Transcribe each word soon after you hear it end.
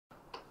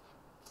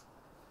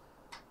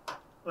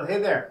Well, hey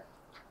there.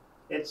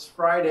 It's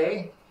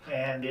Friday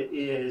and it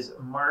is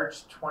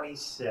March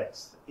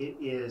 26th. It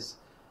is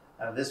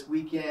this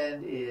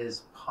weekend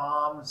is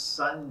Palm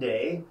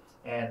Sunday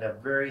and a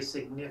very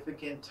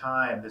significant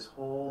time this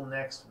whole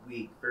next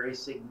week. Very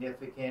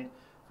significant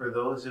for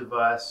those of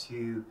us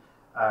who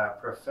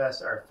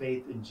profess our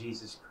faith in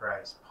Jesus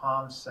Christ.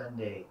 Palm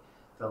Sunday,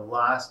 the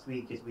last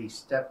week as we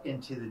step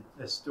into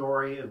the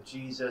story of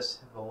Jesus,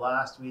 the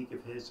last week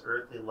of his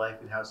earthly life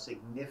and how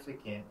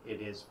significant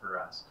it is for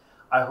us.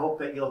 I hope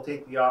that you'll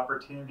take the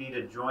opportunity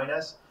to join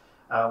us.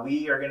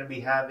 We are going to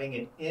be having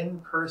an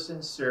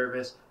in-person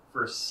service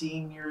for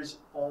seniors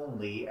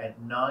only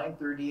at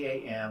 9:30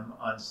 a.m.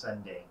 on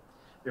Sunday.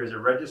 There's a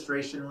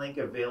registration link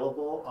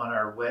available on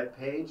our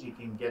webpage. You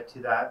can get to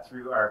that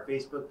through our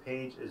Facebook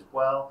page as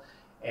well.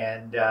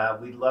 And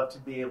we'd love to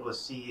be able to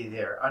see you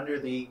there. Under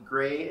the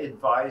gray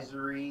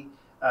advisory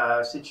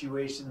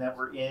situation that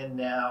we're in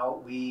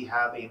now, we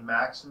have a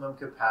maximum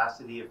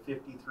capacity of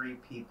 53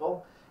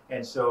 people.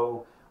 And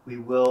so we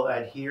will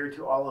adhere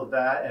to all of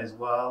that, as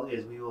well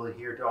as we will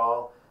adhere to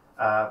all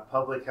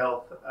public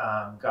health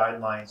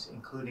guidelines,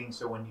 including,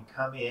 so when you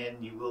come in,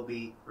 you will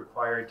be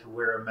required to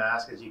wear a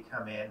mask as you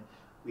come in.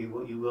 You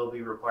will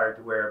be required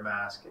to wear a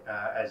mask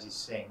as you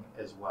sing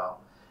as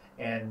well.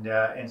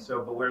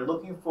 But we're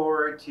looking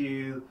forward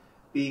to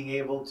being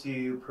able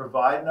to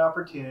provide an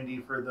opportunity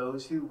for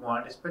those who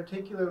want, it's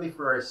particularly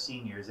for our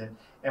seniors. And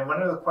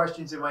one of the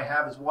questions that I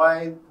have is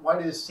why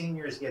do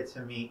seniors get to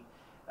meet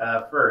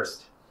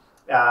first?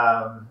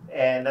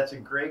 And that's a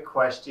great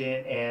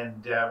question,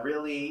 and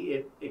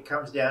really it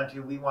comes down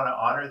to we want to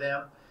honor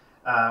them.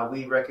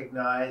 We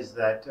recognize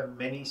that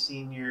many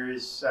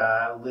seniors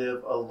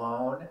live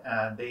alone,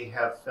 and they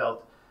have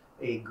felt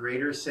a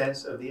greater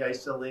sense of the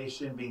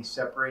isolation, being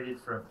separated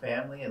from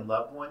family and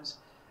loved ones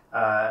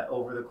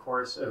over the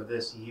course of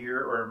this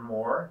year or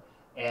more.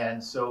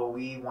 And so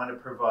we want to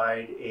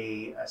provide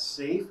a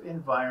safe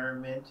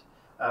environment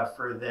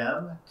for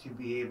them to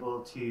be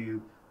able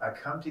to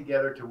come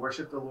together to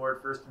worship the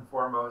Lord first and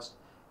foremost,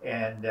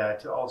 and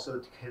to also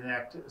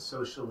connect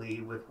socially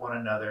with one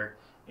another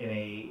in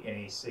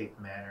a safe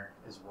manner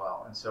as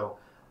well. And so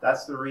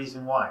that's the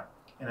reason why.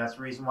 And that's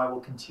the reason why we'll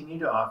continue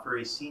to offer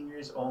a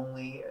seniors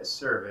only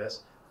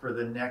service for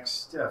the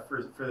next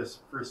for this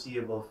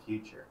foreseeable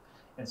future.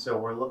 And so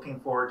we're looking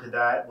forward to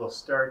that. We'll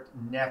start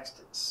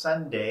next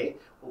Sunday.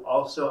 We'll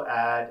also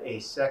add a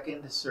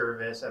second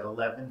service at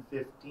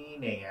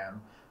 11:15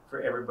 a.m.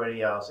 for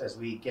everybody else as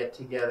we get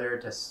together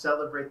to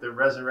celebrate the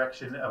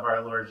resurrection of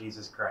our Lord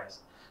Jesus Christ.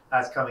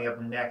 That's coming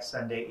up next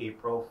Sunday,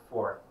 April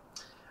 4th.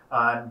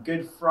 On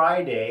Good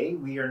Friday,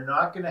 we are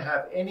not going to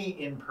have any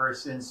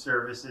in-person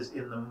services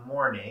in the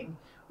morning.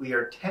 We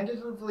are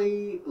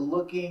tentatively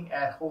looking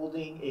at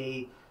holding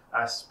a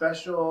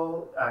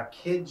special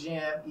Kid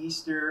Jam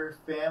Easter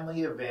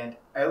family event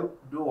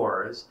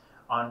outdoors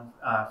on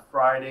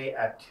Friday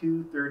at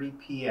 2:30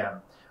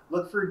 p.m.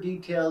 Look for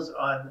details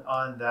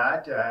on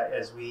that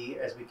as we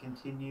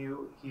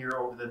continue here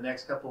over the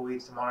next couple of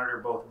weeks to monitor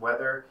both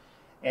weather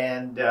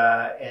and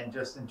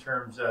just in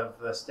terms of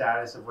the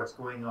status of what's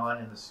going on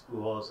in the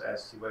schools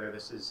as to whether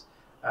this is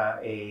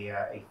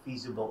a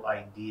feasible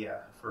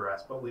idea for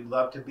us. But we'd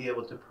love to be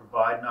able to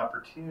provide an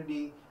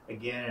opportunity,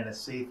 again, in a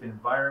safe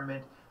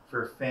environment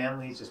for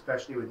families,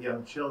 especially with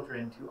young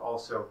children, to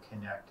also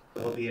connect.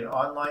 There will be an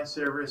online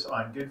service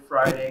on Good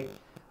Friday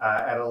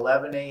at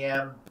 11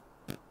 a.m.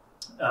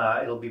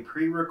 It'll be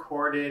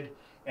pre-recorded,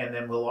 and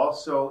then we'll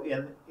also,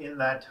 in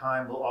that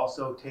time, we'll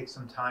also take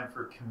some time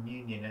for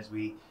communion as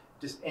we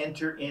just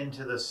enter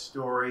into the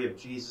story of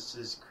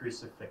Jesus's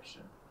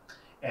crucifixion.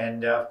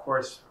 And of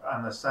course,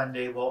 on the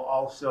Sunday, we'll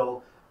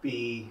also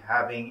be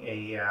having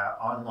a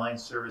online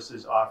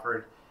services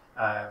offered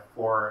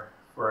for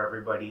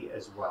everybody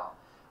as well.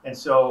 And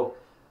so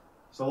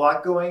there's a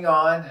lot going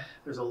on.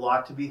 There's a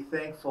lot to be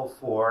thankful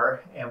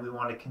for, and we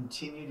want to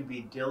continue to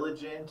be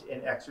diligent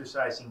in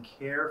exercising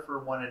care for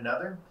one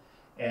another,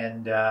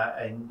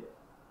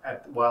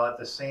 while at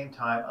the same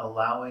time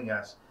allowing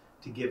us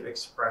to give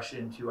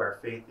expression to our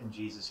faith in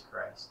Jesus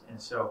Christ.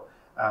 And so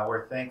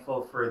we're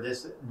thankful for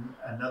this,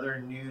 another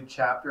new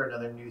chapter,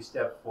 another new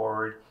step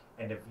forward.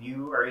 And if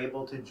you are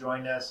able to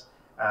join us,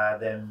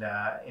 then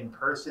in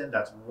person,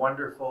 that's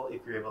wonderful.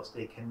 If you're able to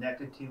stay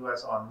connected to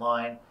us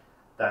online,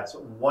 that's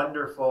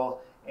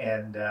wonderful.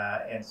 And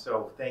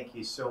so thank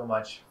you so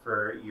much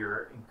for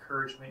your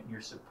encouragement and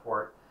your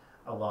support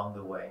along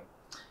the way.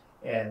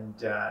 And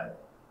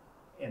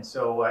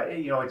so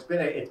it's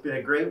been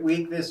a great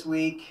week this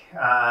week,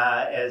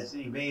 as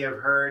you may have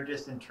heard,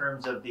 just in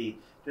terms of the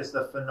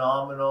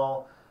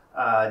phenomenal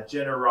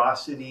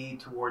generosity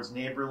towards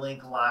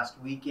NeighborLink last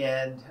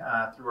weekend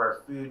through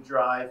our food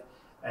drive.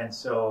 And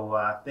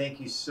so thank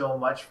you so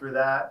much for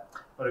that.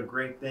 What a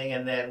great thing.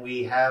 And then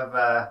we have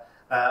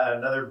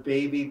another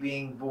baby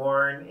being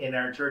born in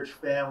our church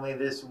family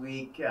this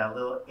week,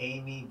 little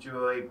Amy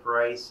Joy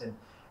Bryce.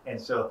 And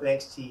so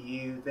thanks to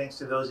you, thanks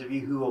to those of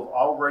you who have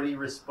already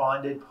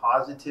responded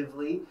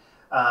positively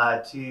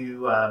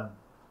to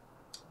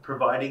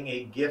providing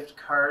a gift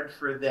card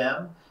for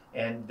them.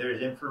 And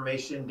there's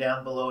information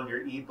down below in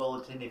your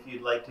e-bulletin if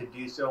you'd like to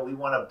do so. We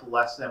want to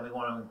bless them. We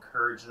want to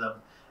encourage them.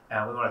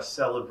 And we want to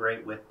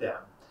celebrate with them.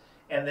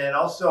 And then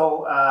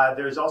also,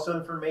 there's also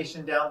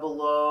information down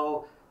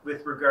below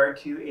with regard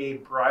to a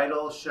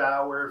bridal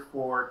shower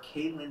for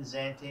Caitlin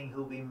Zanting,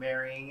 who'll be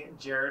marrying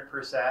Jared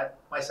Persad,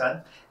 my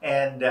son.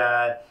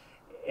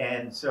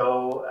 And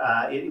so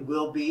it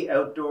will be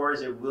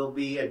outdoors. It will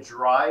be a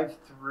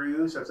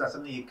drive-through, so it's not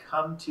something you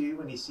come to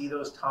when you see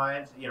those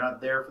times. You're not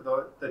there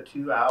for the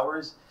 2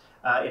 hours.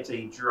 It's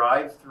a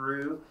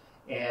drive-through,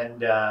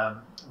 and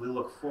we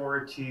look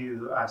forward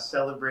to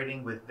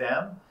celebrating with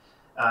them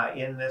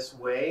in this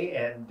way.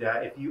 And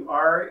if you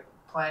are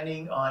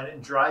planning on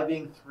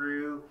driving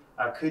through,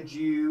 could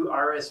you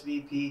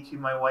RSVP to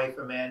my wife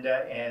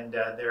Amanda? And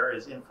there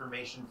is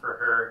information for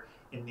her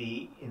in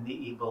the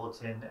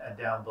e-bulletin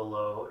down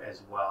below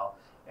as well.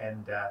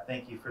 And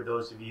thank you for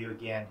those of you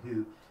again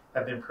who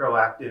have been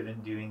proactive in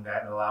doing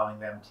that and allowing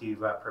them to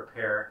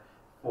prepare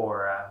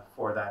for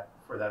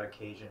that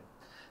occasion.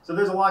 So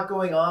there's a lot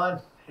going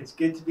on. It's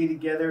good to be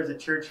together as a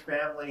church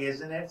family,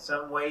 isn't it?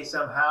 Some way,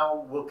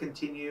 somehow, we'll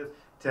continue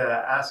to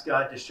ask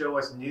God to show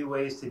us new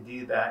ways to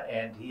do that,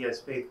 and He has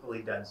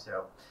faithfully done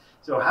so.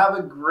 So have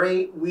a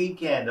great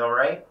weekend, all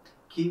right?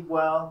 Keep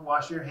well,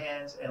 wash your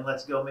hands, and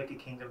let's go make a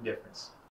kingdom difference.